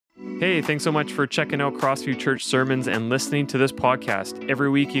Hey, thanks so much for checking out Crossview Church sermons and listening to this podcast.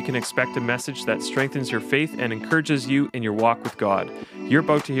 Every week you can expect a message that strengthens your faith and encourages you in your walk with God. You're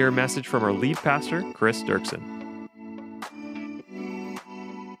about to hear a message from our lead pastor, Kris Duerksen.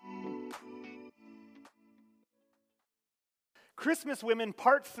 Christmas Women,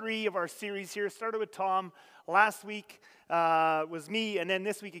 part 3 of our series here. Started with Tom. Last week was me, and then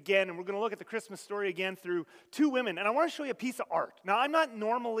this week again. And we're going to look at the Christmas story again through 2 women. And I want to show you a piece of art. Now, I'm not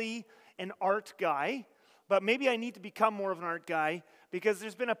normally an art guy, but maybe I need to become more of an art guy because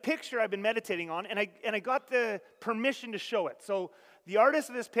there's been a picture I've been meditating on, and I got the permission to show it. So the artist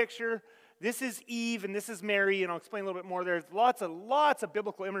of this picture, this is Eve and this is Mary, and I'll explain a little bit more. There's lots of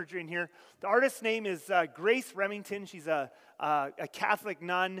biblical imagery in here. The artist's name is Grace Remington. She's a Catholic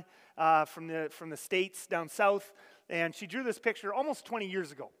nun from the States down south, and she drew this picture almost 20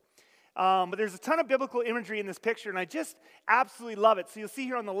 years ago. But there's a ton of biblical imagery in this picture, and I just absolutely love it. So you'll see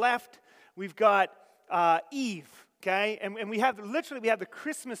here on the left, we've got Eve, okay? And we have the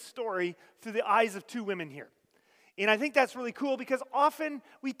Christmas story through the eyes of 2 women here. And I think that's really cool because often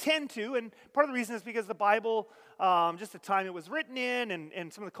we tend to, and part of the reason is because the Bible, just the time it was written in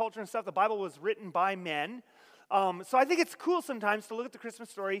and some of the culture and stuff, the Bible was written by men. So I think it's cool sometimes to look at the Christmas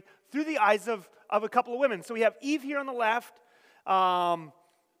story through the eyes of a couple of women. So we have Eve here on the left,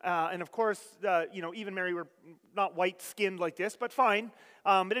 and of course, Eve and Mary were not white-skinned like this, but fine.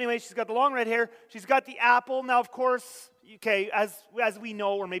 But anyway, she's got the long red hair. She's got the apple. Now, of course, okay, as we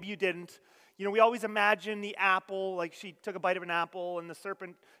know, or maybe you didn't, we always imagine the apple, like she took a bite of an apple and the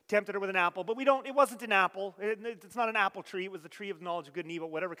serpent tempted her with an apple. But it wasn't an apple. It's not an apple tree. It was the tree of knowledge of good and evil,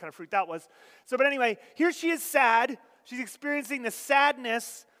 whatever kind of fruit that was. But anyway, here she is sad. She's experiencing the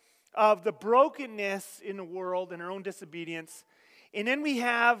sadness of the brokenness in the world and her own disobedience. And then we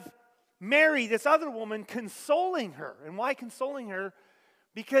have Mary, this other woman, consoling her. And why consoling her?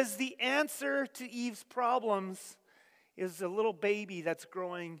 Because the answer to Eve's problems is a little baby that's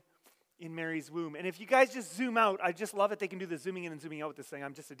growing in Mary's womb. And if you guys just zoom out, I just love it. They can do the zooming in and zooming out with this thing.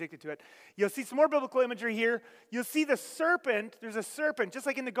 I'm just addicted to it. You'll see some more biblical imagery here. You'll see the serpent. There's a serpent, just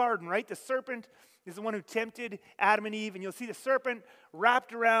like in the garden, right? The serpent is the one who tempted Adam and Eve. And you'll see the serpent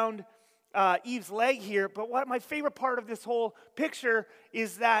wrapped around Eve's leg here. But what my favorite part of this whole picture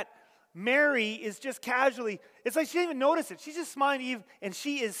is that Mary is just casually, it's like she didn't even notice it. She's just smiling at Eve, and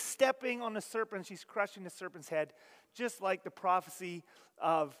she is stepping on the serpent. She's crushing the serpent's head, just like the prophecy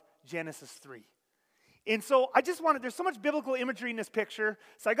of Genesis 3. And so there's so much biblical imagery in this picture.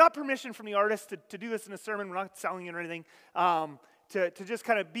 So I got permission from the artist to do this in a sermon. We're not selling it or anything. To just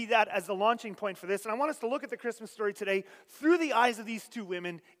kind of be that as the launching point for this. And I want us to look at the Christmas story today through the eyes of these 2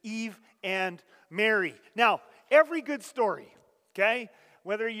 women, Eve and Mary. Now, every good story, okay,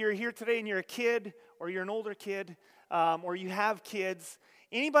 whether you're here today and you're a kid or you're an older kid or you have kids,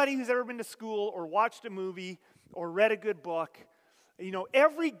 anybody who's ever been to school or watched a movie or read a good book,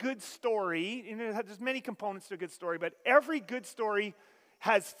 every good story, there's many components to a good story, but every good story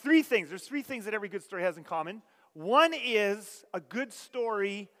has 3 things. There's 3 things that every good story has in common. One is a good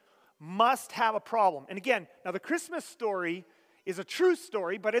story must have a problem. And again, now the Christmas story is a true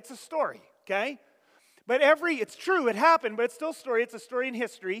story, but it's a story, okay? But it's true, it happened, but it's still a story. It's a story in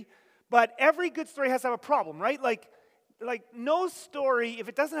history. But every good story has to have a problem, right? Like no story, if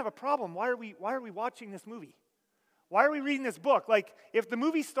it doesn't have a problem, why are we watching this movie? Why are we reading this book? Like, if the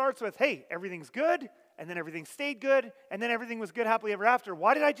movie starts with, hey, everything's good, and then everything stayed good, and then everything was good happily ever after,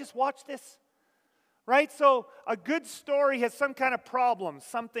 why did I just watch this? Right? So, a good story has some kind of problem,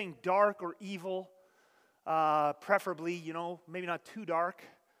 something dark or evil, preferably, maybe not too dark,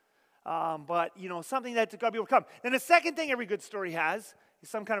 but, something that's got to be overcome. Then the second thing every good story has is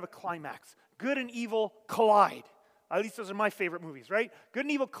some kind of a climax. Good and evil collide. At least those are my favorite movies, right? Good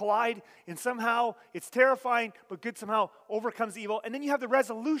and evil collide, and somehow it's terrifying, but good somehow overcomes evil. And then you have the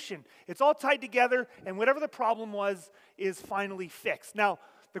resolution. It's all tied together, and whatever the problem was is finally fixed. Now,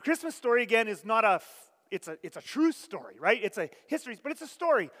 the Christmas story, again, is not it's a true story, right? It's a history, but it's a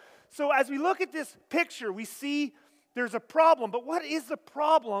story. So as we look at this picture, we see there's a problem. But what is the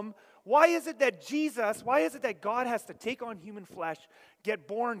problem? Why is it that God has to take on human flesh, get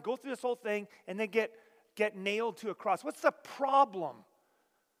born, go through this whole thing, and then get nailed to a cross? What's the problem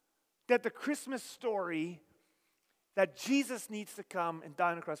that the Christmas story, that Jesus needs to come and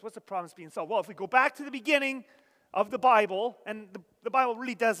die on a cross? What's the problem that's being solved? Well, if we go back to the beginning of the Bible, and the Bible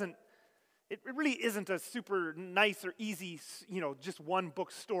really it really isn't a super nice or easy, just one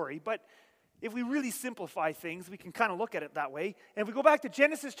book story, but if we really simplify things, we can kind of look at it that way. And if we go back to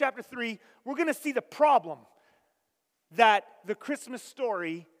Genesis chapter 3, we're going to see the problem that the Christmas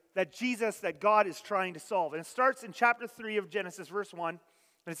story that God is trying to solve. And it starts in chapter 3 of Genesis, verse 1.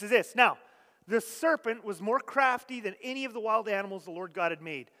 And it says this, now, the serpent was more crafty than any of the wild animals the Lord God had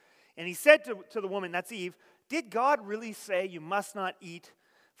made. And he said to the woman, that's Eve, did God really say you must not eat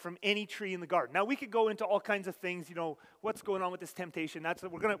from any tree in the garden? Now, we could go into all kinds of things, what's going on with this temptation.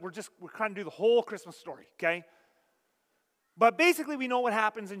 We're trying to do the whole Christmas story, okay? But basically, we know what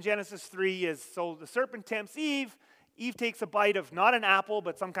happens in Genesis 3 is, so the serpent tempts Eve. Eve takes a bite of not an apple,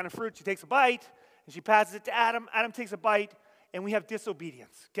 but some kind of fruit. She takes a bite, and she passes it to Adam. Adam takes a bite, and we have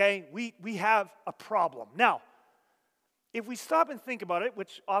disobedience, okay? We have a problem. Now, if we stop and think about it,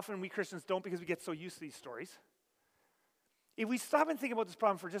 which often we Christians don't because we get so used to these stories, if we stop and think about this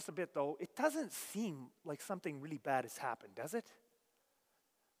problem for just a bit, though, it doesn't seem like something really bad has happened, does it?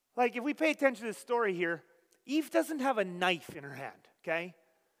 Like, if we pay attention to the story here, Eve doesn't have a knife in her hand, okay?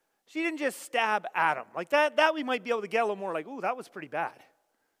 She didn't just stab Adam. Like, that we might be able to get a little more like, ooh, that was pretty bad,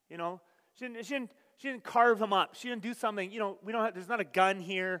 She didn't carve him up. She didn't do something, there's not a gun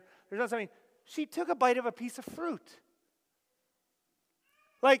here. There's not something. She took a bite of a piece of fruit.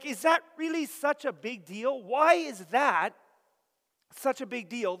 Like, is that really such a big deal? Why is that such a big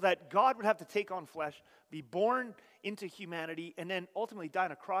deal that God would have to take on flesh, be born into humanity, and then ultimately die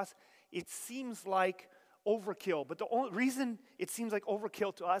on a cross? It seems like overkill. But the only reason it seems like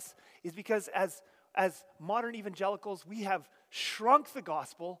overkill to us is because as modern evangelicals, we have shrunk the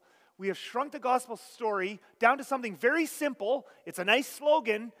gospel. We have shrunk the gospel story down to something very simple. It's a nice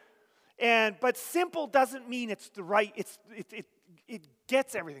slogan, but simple doesn't mean it's the right, it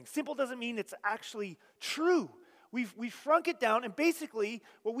gets everything. Simple doesn't mean it's actually true. We've shrunk it down, and basically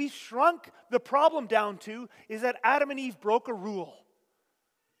what we've shrunk the problem down to is that Adam and Eve broke a rule.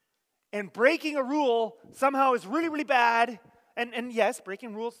 And breaking a rule somehow is really, really bad. And yes,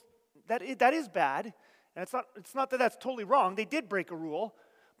 breaking rules, that is bad. And it's not that that's totally wrong. They did break a rule.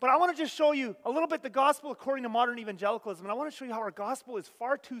 But I want to just show you a little bit the gospel according to modern evangelicalism. And I want to show you how our gospel is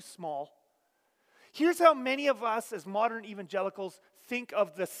far too small. Here's how many of us as modern evangelicals think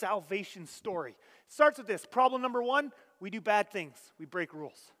of the salvation story. It starts with this. Problem number one, we do bad things. We break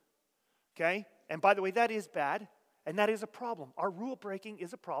rules. Okay? And by the way, that is bad. And that is a problem. Our rule breaking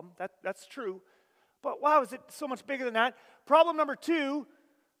is a problem. That's true. But wow, is it so much bigger than that? Problem number two,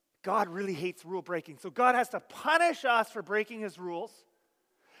 God really hates rule breaking. So God has to punish us for breaking his rules.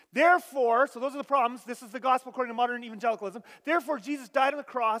 Therefore, so those are the problems. This is the gospel according to modern evangelicalism. Therefore, Jesus died on the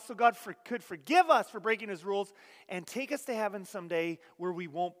cross so God could forgive us for breaking his rules and take us to heaven someday where we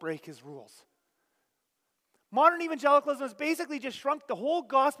won't break his rules. Modern evangelicalism has basically just shrunk the whole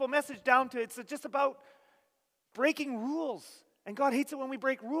gospel message down to it's just about breaking rules. And God hates it when we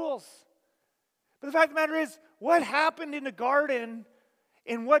break rules. But the fact of the matter is, what happened in the garden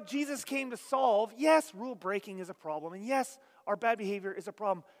and what Jesus came to solve, yes, rule breaking is a problem. And yes, our bad behavior is a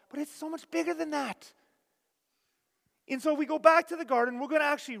problem. But it's so much bigger than that. And so we go back to the garden. We're going to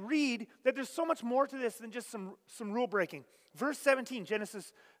actually read that there's so much more to this than just some rule breaking. Verse 17,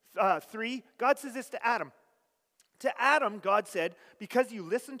 Genesis 3, God says this to Adam. To Adam, God said, because you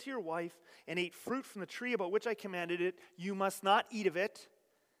listened to your wife and ate fruit from the tree about which I commanded it, you must not eat of it.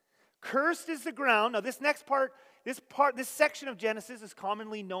 Cursed is the ground. Now this next part, this section of Genesis is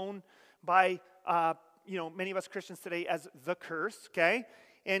commonly known by many of us Christians today as the curse, okay?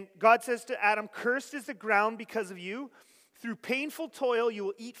 And God says to Adam, cursed is the ground because of you. Through painful toil you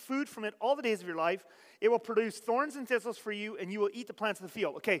will eat food from it all the days of your life. It will produce thorns and thistles for you, and you will eat the plants of the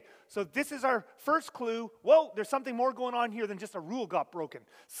field. Okay, so this is our first clue. Whoa, there's something more going on here than just a rule got broken.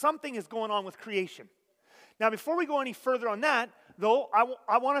 Something is going on with creation. Now, before we go any further on that, though,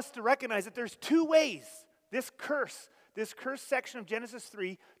 I want us to recognize that there's two ways. This curse section of Genesis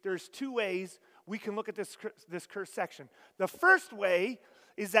 3, there's two ways we can look at this curse section. The first way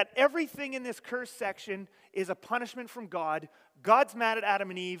is that everything in this curse section is a punishment from God. God's mad at Adam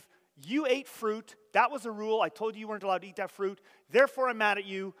and Eve. You ate fruit. That was a rule. I told you weren't allowed to eat that fruit. Therefore, I'm mad at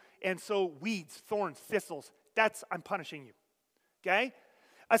you. And so weeds, thorns, thistles, I'm punishing you. Okay?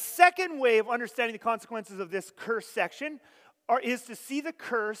 A second way of understanding the consequences of this curse section is to see the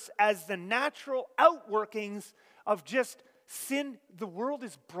curse as the natural outworkings of just sin. The world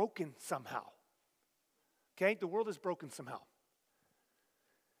is broken somehow. Okay? The world is broken somehow.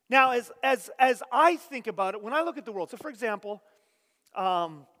 Now, as I think about it, when I look at the world, so for example,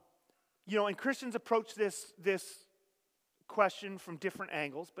 and Christians approach this question from different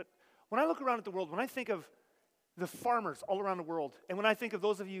angles, but when I look around at the world, when I think of the farmers all around the world, and when I think of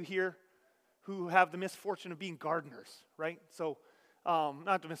those of you here who have the misfortune of being gardeners, right? So,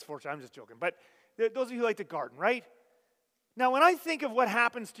 not the misfortune, I'm just joking, but those of you who like to garden, right? Now, when I think of what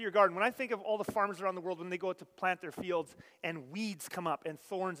happens to your garden, when I think of all the farmers around the world when they go out to plant their fields and weeds come up and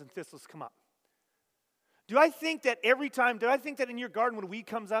thorns and thistles come up, Do I think that in your garden when a weed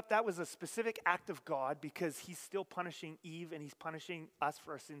comes up, that was a specific act of God because he's still punishing Eve and he's punishing us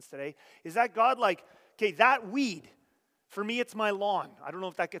for our sins today? Is that God like, okay, that weed, for me it's my lawn. I don't know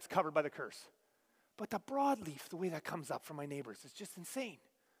if that gets covered by the curse. But the broadleaf, the way that comes up from my neighbors, is just insane.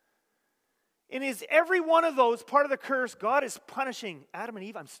 And is every one of those part of the curse? God is punishing Adam and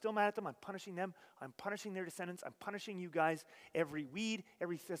Eve. I'm still mad at them. I'm punishing them. I'm punishing their descendants. I'm punishing you guys. Every weed,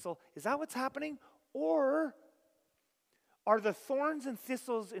 every thistle. Is that what's happening? Or are the thorns and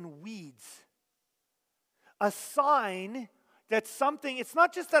thistles and weeds a sign that something, it's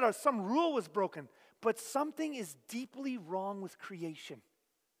not just that some rule was broken, but something is deeply wrong with creation.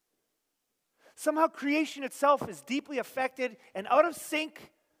 Somehow creation itself is deeply affected and out of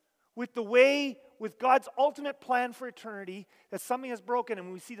sync with with God's ultimate plan for eternity, that something is broken. And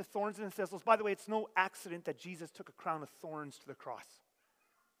when we see the thorns and the thistles, by the way, it's no accident that Jesus took a crown of thorns to the cross.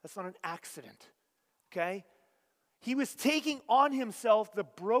 That's not an accident, okay? He was taking on himself the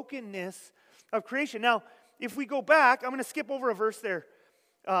brokenness of creation. Now, if we go back, I'm going to skip over a verse there,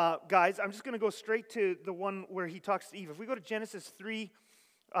 guys. I'm just going to go straight to the one where he talks to Eve. If we go to Genesis 3,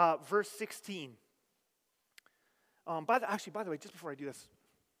 verse 16. By the way, just before I do this,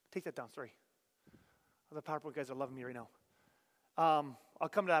 take that down, sorry. The PowerPoint guys are loving me right now. I'll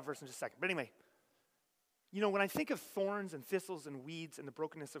come to that verse in just a second. But anyway, when I think of thorns and thistles and weeds and the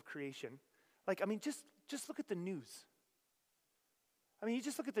brokenness of creation, just look at the news. You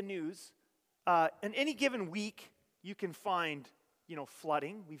just look at the news. In any given week, you can find,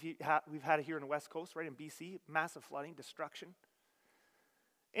 flooding. We've had it here in the West Coast, right in BC, massive flooding, destruction.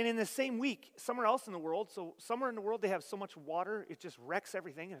 And in the same week, somewhere else in the world, so somewhere in the world they have so much water, it just wrecks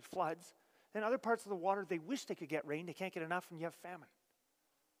everything and it floods. And other parts of the water, they wish they could get rain, they can't get enough, and you have famine.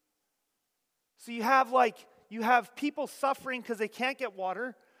 So you have people suffering because they can't get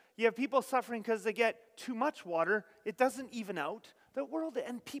water. You have people suffering because they get too much water. It doesn't even out. The world,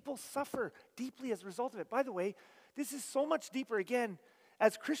 and people suffer deeply as a result of it. By the way, this is so much deeper, again,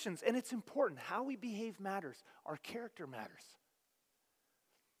 as Christians, and it's important. How we behave matters. Our character matters.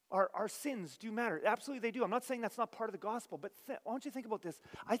 Our sins do matter. Absolutely they do. I'm not saying that's not part of the gospel, but I want you to think about this.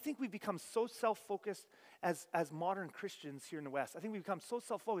 I think we've become so self-focused as modern Christians here in the West. I think we've become so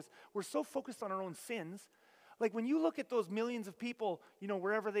self-focused. We're so focused on our own sins. Like when you look at those millions of people,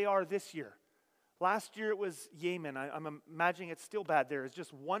 wherever they are this year. Last year it was Yemen. I'm imagining it's still bad there. It's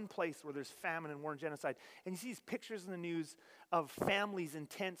just one place where there's famine and war and genocide. And you see these pictures in the news of families in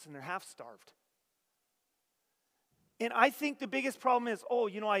tents and they're half-starved. And I think the biggest problem is,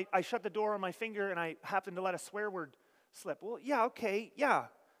 I shut the door on my finger and I happen to let a swear word slip. Well, yeah, okay, yeah.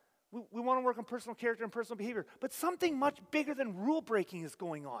 We want to work on personal character and personal behavior. But something much bigger than rule breaking is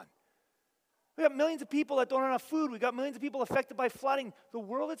going on. We got millions of people that don't have enough food. We got millions of people affected by flooding. The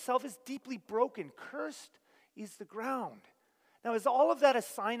world itself is deeply broken. Cursed is the ground. Now, is all of that a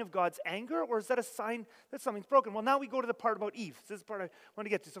sign of God's anger, or is that a sign that something's broken? Well, now we go to the part about Eve. This is the part I want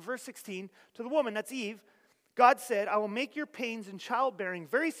to get to. So verse 16, to the woman, that's Eve, God said, I will make your pains in childbearing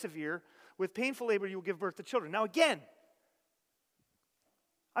very severe. With painful labor you will give birth to children. Now again,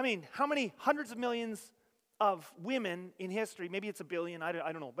 how many hundreds of millions of women in history, maybe it's a billion, I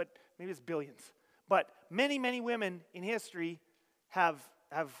don't know, but maybe it's billions. But many, many women in history have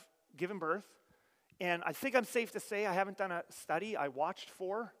given birth. And I think I'm safe to say, I haven't done a study, I watched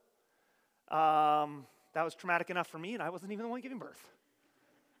 4. That was traumatic enough for me, and I wasn't even the one giving birth.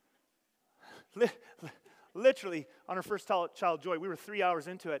 Literally, on our first child, Joy, we were 3 hours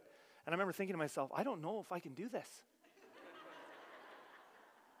into it, and I remember thinking to myself, I don't know if I can do this.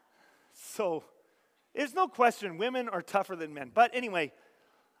 So, there's no question, women are tougher than men. But anyway,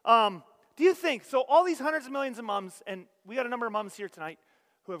 do you think, so all these hundreds of millions of moms, and we got a number of moms here tonight,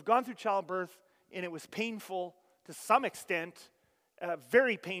 who have gone through childbirth, and it was painful to some extent,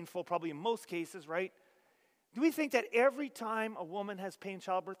 very painful probably in most cases, right? Do we think that every time a woman has pain in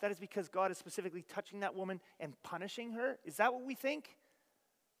childbirth, that is because God is specifically touching that woman and punishing her? Is that what we think?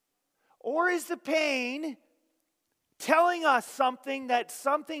 Or is the pain telling us that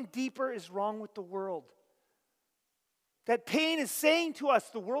something deeper is wrong with the world? That pain is saying to us,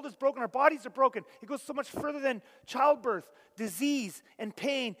 the world is broken, our bodies are broken. It goes so much further than childbirth, disease, and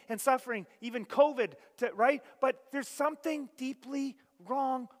pain, and suffering, even COVID, right? But there's something deeply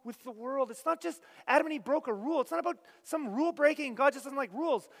wrong with the world. It's not just Adam and Eve broke a rule. It's not about some rule breaking. God just doesn't like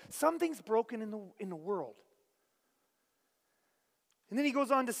rules. Something's broken in the world. And then he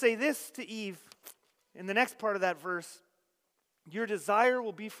goes on to say this to Eve in the next part of that verse. Your desire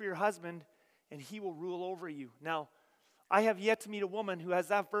will be for your husband, and he will rule over you. Now, I have yet to meet a woman who has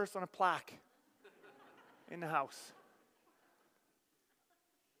that verse on a plaque in the house.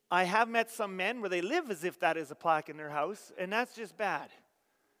 I have met some men where they live as if that is a plaque in their house, and that's just bad.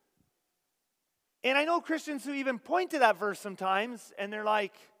 And I know Christians who even point to that verse sometimes, and they're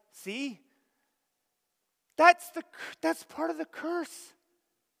like, see? That's part of the curse.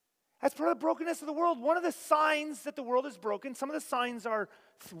 That's part of the brokenness of the world. One of the signs that the world is broken, some of the signs are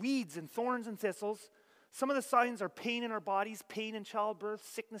weeds and thorns and thistles. Some of the signs are pain in our bodies, pain in childbirth,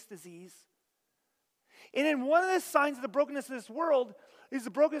 sickness, disease. And then one of the signs of the brokenness of this world is the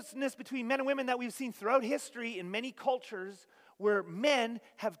brokenness between men and women that we've seen throughout history in many cultures where men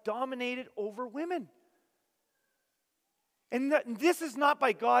have dominated over women. And this is not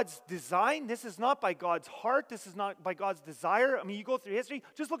by God's design. This is not by God's heart. This is not by God's desire. I mean, you go through history,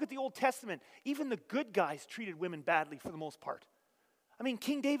 just look at the Old Testament. Even the good guys treated women badly for the most part. I mean,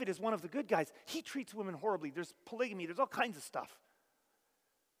 King David is one of the good guys. He treats women horribly. There's polygamy. There's all kinds of stuff.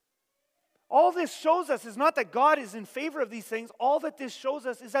 All this shows us is not that God is in favor of these things. All that this shows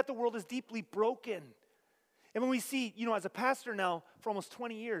us is that the world is deeply broken. And when we see, as a pastor now for almost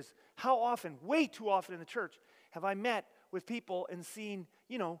 20 years, how often, way too often in the church, have I met with people and seen,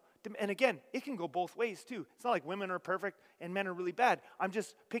 and again, it can go both ways too. It's not like women are perfect and men are really bad. I'm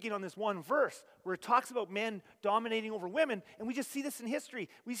just picking on this one verse where it talks about men dominating over women, and we just see this in history.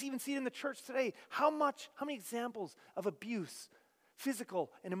 We even see it in the church today. How many examples of abuse,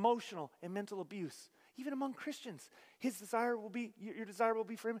 physical and emotional and mental abuse, even among Christians. Your desire will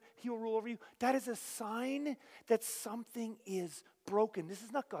be for him. He will rule over you. That is a sign that something is broken. This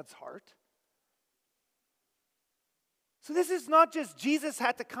is not God's heart. So this is not just Jesus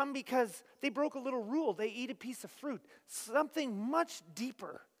had to come because they broke a little rule. They ate a piece of fruit. Something much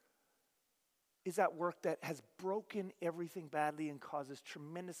deeper is at work that has broken everything badly and causes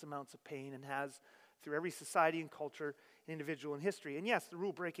tremendous amounts of pain and has through every society and culture and individual in history. And yes, the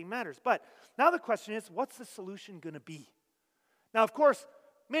rule breaking matters. But now the question is, what's the solution going to be? Now, of course,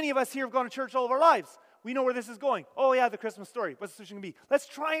 many of us here have gone to church all of our lives. We know where this is going. Oh yeah, the Christmas story. What's the solution going to be? Let's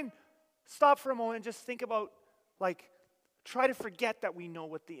try and stop for a moment and just think about, try to forget that we know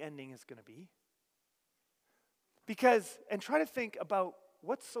what the ending is going to be. And try to think about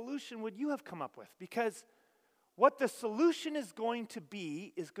what solution would you have come up with? Because what the solution is going to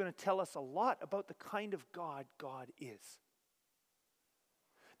be is going to tell us a lot about the kind of God God is.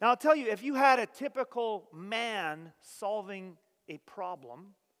 Now, I'll tell you, if you had a typical man solving a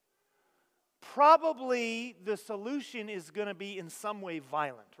problem, probably the solution is going to be in some way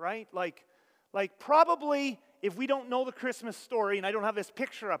violent, right? Like probably, if we don't know the Christmas story, and I don't have this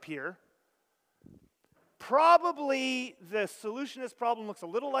picture up here, probably the solution to this problem looks a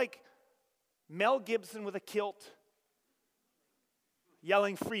little like Mel Gibson with a kilt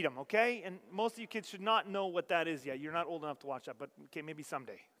yelling freedom, okay? And most of you kids should not know what that is yet. You're not old enough to watch that, but okay, maybe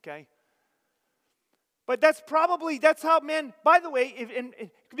someday, okay? But that's how men, by the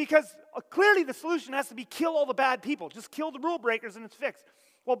way, because clearly the solution has to be kill all the bad people. Just kill the rule breakers and it's fixed.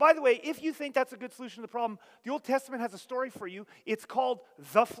 Well, by the way, if you think that's a good solution to the problem, the Old Testament has a story for you. It's called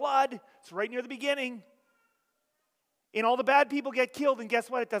the flood. It's right near the beginning. And all the bad people get killed, and guess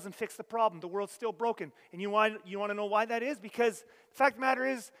what? It doesn't fix the problem. The world's still broken. And you want to know why that is? Because the fact of the matter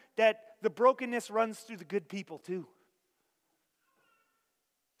is that the brokenness runs through the good people too.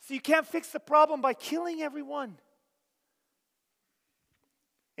 So you can't fix the problem by killing everyone.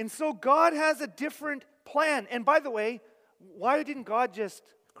 And so God has a different plan. And by the way, why didn't God just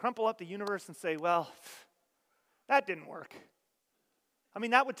crumple up the universe and say, well, that didn't work? I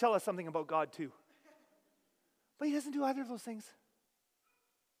mean, that would tell us something about God too. But he doesn't do either of those things.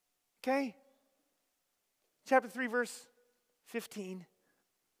 Okay? Chapter 3, verse 15.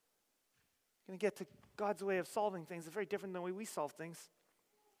 Going to get to God's way of solving things. It's very different than the way we solve things.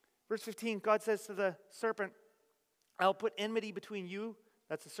 Verse 15, God says to the serpent, I'll put enmity between you,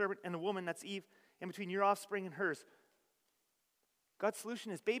 that's the serpent, and the woman, that's Eve, and between your offspring and hers. God's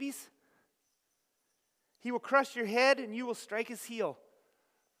solution is babies. He will crush your head and you will strike his heel.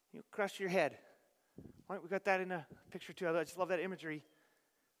 He'll crush your head. All right, we got that in a picture too. I just love that imagery.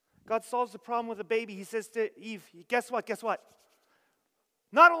 God solves the problem with a baby. He says to Eve, guess what?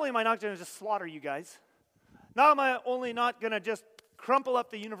 Not only am I not going to just slaughter you guys, not am I only not going to just crumple up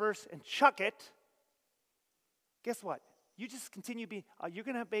the universe and chuck it. Guess what? You just continue being, you're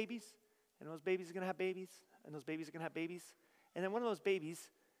going to have babies, and those babies are going to have babies, and those babies are going to have babies. And then one of those babies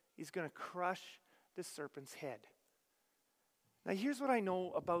is going to crush the serpent's head. Now here's what I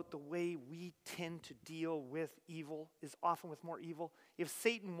know about the way we tend to deal with evil, is often with more evil. If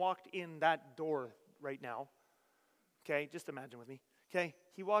Satan walked in that door right now, okay, just imagine with me, okay,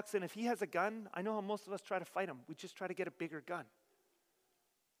 he walks in, if he has a gun, I know how most of us try to fight him. We just try to get a bigger gun.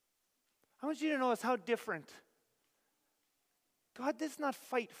 I want you to notice how different God does not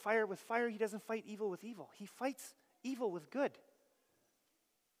fight fire with fire. He doesn't fight evil with evil. He fights evil with good.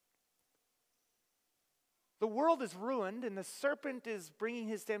 The world is ruined, and the serpent is bringing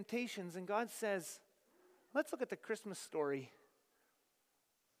his temptations, and God says, let's look at the Christmas story.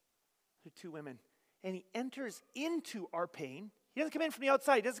 There are two women, and he enters into our pain. He doesn't come in from the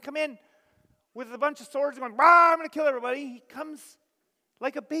outside. He doesn't come in with a bunch of swords going, "Rah, I'm going to kill everybody." He comes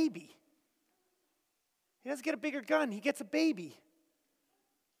like a baby. He doesn't get a bigger gun. He gets a baby.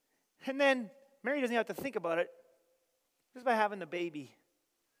 And then Mary doesn't have to think about it. Just by having the baby,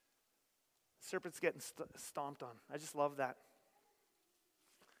 the serpent's getting stomped on. I just love that.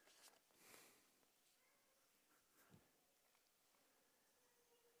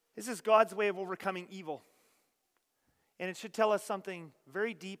 This is God's way of overcoming evil. And it should tell us something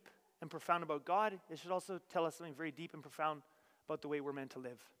very deep and profound about God. It should also tell us something very deep and profound about the way we're meant to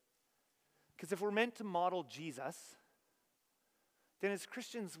live. Because if we're meant to model Jesus, then as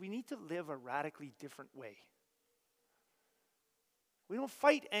Christians, we need to live a radically different way. We don't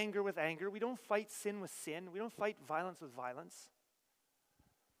fight anger with anger. We don't fight sin with sin. We don't fight violence with violence.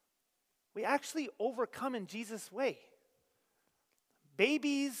 We actually overcome in Jesus' way.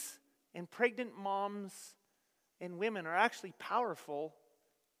 Babies and pregnant moms and women are actually powerful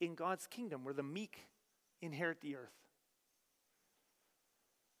in God's kingdom, where the meek inherit the earth.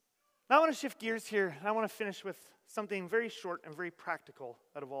 Now I want to shift gears here, and I want to finish with something very short and very practical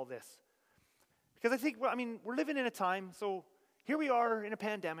out of all this. Because I think, we're living in a time, so here we are in a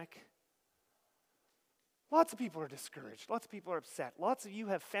pandemic. Lots of people are discouraged. Lots of people are upset. Lots of you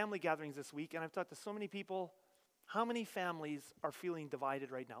have family gatherings this week, and I've talked to so many people. How many families are feeling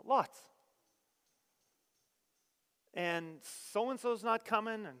divided right now? Lots. And so-and-so's not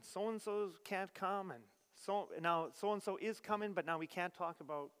coming, and so-and-so can't come, and now so-and-so is coming, but now we can't talk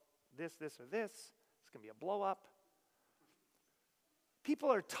about this, or this. It's going to be a blow-up. People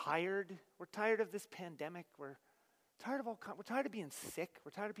are tired. We're tired of this pandemic. We're tired of being sick.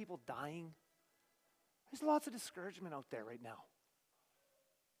 We're tired of people dying. There's lots of discouragement out there right now,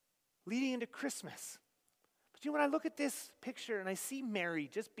 leading into Christmas. But when I look at this picture and I see Mary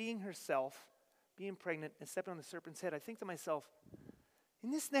just being herself, being pregnant and stepping on the serpent's head, I think to myself,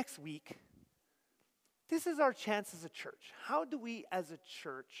 in this next week, this is our chance as a church. How do we as a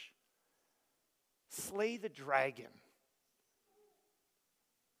church slay the dragon?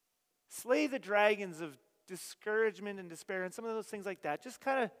 Slay the dragons of discouragement and despair and some of those things like that. Just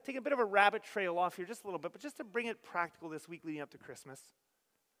kind of take a bit of a rabbit trail off here just a little bit, but just to bring it practical this week leading up to Christmas.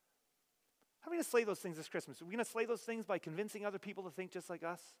 How are we going to slay those things this Christmas? Are we going to slay those things by convincing other people to think just like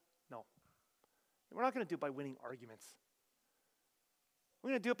us? No. We're not going to do it by winning arguments. We're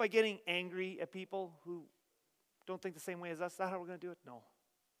going to do it by getting angry at people who don't think the same way as us. Is that how we're going to do it? No.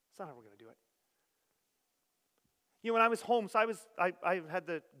 It's not how we're going to do it. When I was home, so I had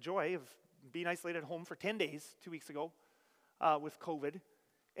the joy of being isolated at home for 10 days 2 weeks ago with COVID.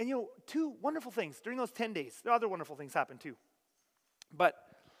 And two wonderful things during those 10 days. There are other wonderful things happened too. But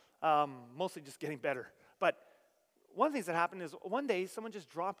mostly just getting better. But one of the things that happened is one day someone just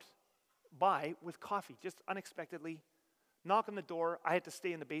dropped by with coffee, just unexpectedly. Knock on the door. I had to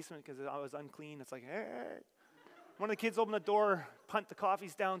stay in the basement because I was unclean. It's like, hey. One of the kids opened the door, punt the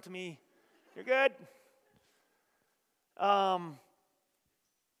coffees down to me. You're good. You know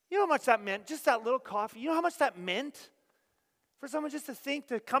how much that meant? Just that little coffee. You know how much that meant for someone just to think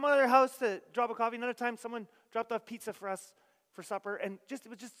to come out of their house to drop a coffee? Another time someone dropped off pizza for us for supper, and it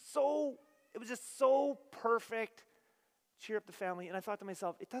was just so perfect. Cheer up the family. And I thought to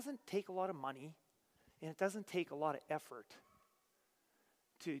myself, it doesn't take a lot of money, and it doesn't take a lot of effort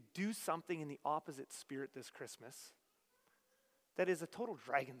to do something in the opposite spirit this Christmas that is a total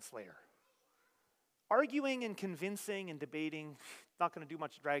dragon slayer. Arguing and convincing and debating, not going to do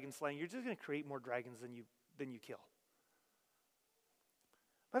much dragon slaying. You're just going to create more dragons than you kill.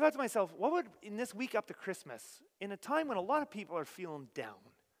 I thought to myself, what would, in this week up to Christmas, in a time when a lot of people are feeling down,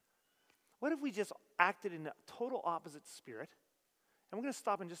 what if we just acted in a total opposite spirit? And we're going to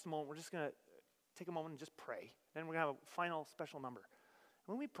stop in just a moment. We're just going to take a moment and just pray. Then we're going to have a final special number.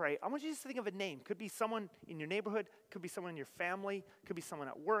 When we pray, I want you just to think of a name. Could be someone in your neighborhood. Could be someone in your family. Could be someone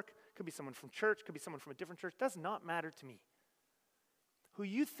at work. Could be someone from church. Could be someone from a different church. Does not matter to me. Who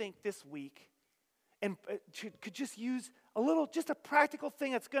you think this week and could just use just a practical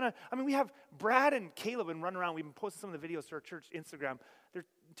thing that's going to, we have Brad and Caleb and run around. We've been posting some of the videos to our church Instagram. They're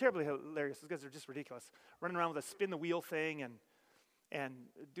terribly hilarious. Those guys are just ridiculous. Running around with a spin the wheel thing and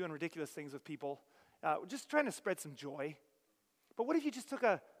doing ridiculous things with people. Just trying to spread some joy. But what if you just took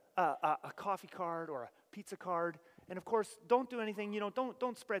a coffee card or a pizza card And of course, don't do anything,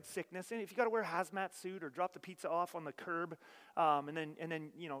 don't spread sickness. And if you got to wear a hazmat suit or drop the pizza off on the curb, and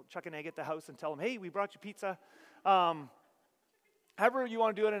then chuck an egg at the house and tell them, hey, we brought you pizza. However you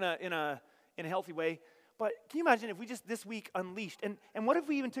want to do it in a healthy way. But can you imagine if we just this week unleashed, and what if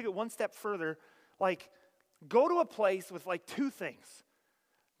we even took it one step further, like go to a place with like two things.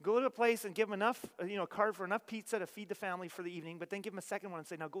 Go to a place and give them enough, a card for enough pizza to feed the family for the evening, but then give them a second one and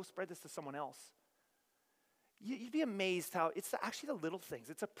say, now go spread this to someone else. You'd be amazed how it's actually the little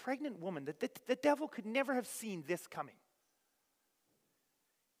things. It's a pregnant woman. The devil could never have seen this coming.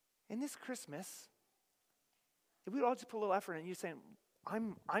 And this Christmas, if we all just put a little effort in, and you're saying,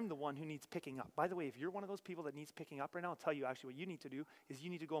 I'm the one who needs picking up. By the way, if you're one of those people that needs picking up right now, I'll tell you actually what you need to do is you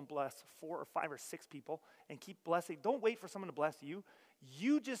need to go and bless 4 or 5 or 6 people and keep blessing. Don't wait for someone to bless you.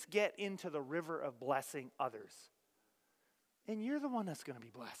 You just get into the river of blessing others. And you're the one that's going to be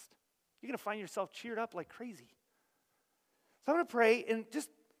blessed. You're going to find yourself cheered up like crazy. So I'm going to pray, and just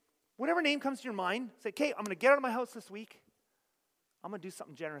whatever name comes to your mind, say, okay, I'm going to get out of my house this week. I'm going to do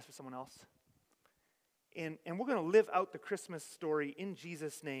something generous for someone else. And we're going to live out the Christmas story in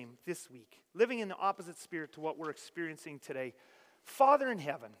Jesus' name this week, living in the opposite spirit to what we're experiencing today. Father in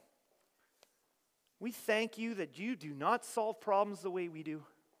heaven, we thank you that you do not solve problems the way we do.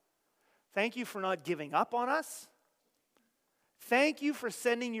 Thank you for not giving up on us. Thank you for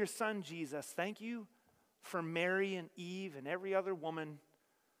sending your son, Jesus. Thank you for Mary and Eve and every other woman,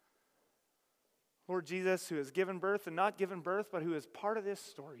 Lord Jesus, who has given birth and not given birth, but who is part of this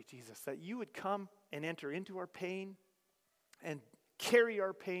story, Jesus, that you would come and enter into our pain and carry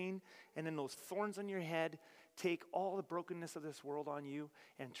our pain, and then those thorns on your head, take all the brokenness of this world on you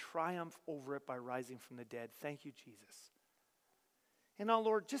and triumph over it by rising from the dead. Thank you, Jesus. And now,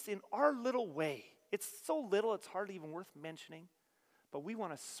 Lord, just in our little way, it's so little, it's hardly even worth mentioning, but we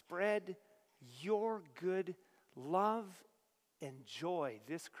want to spread your good love and joy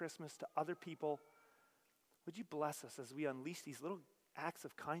this Christmas to other people. Would you bless us as we unleash these little acts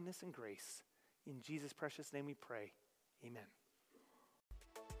of kindness and grace? In Jesus' precious name we pray. Amen.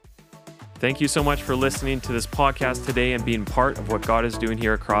 Thank you so much for listening to this podcast today and being part of what God is doing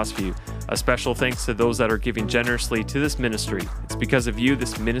here at Crossview. A special thanks to those that are giving generously to this ministry. It's because of you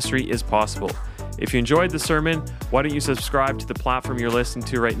this ministry is possible. If you enjoyed the sermon, why don't you subscribe to the platform you're listening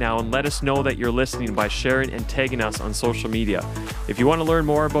to right now and let us know that you're listening by sharing and tagging us on social media. If you want to learn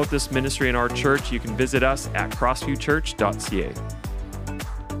more about this ministry in our church, you can visit us at crossviewchurch.ca.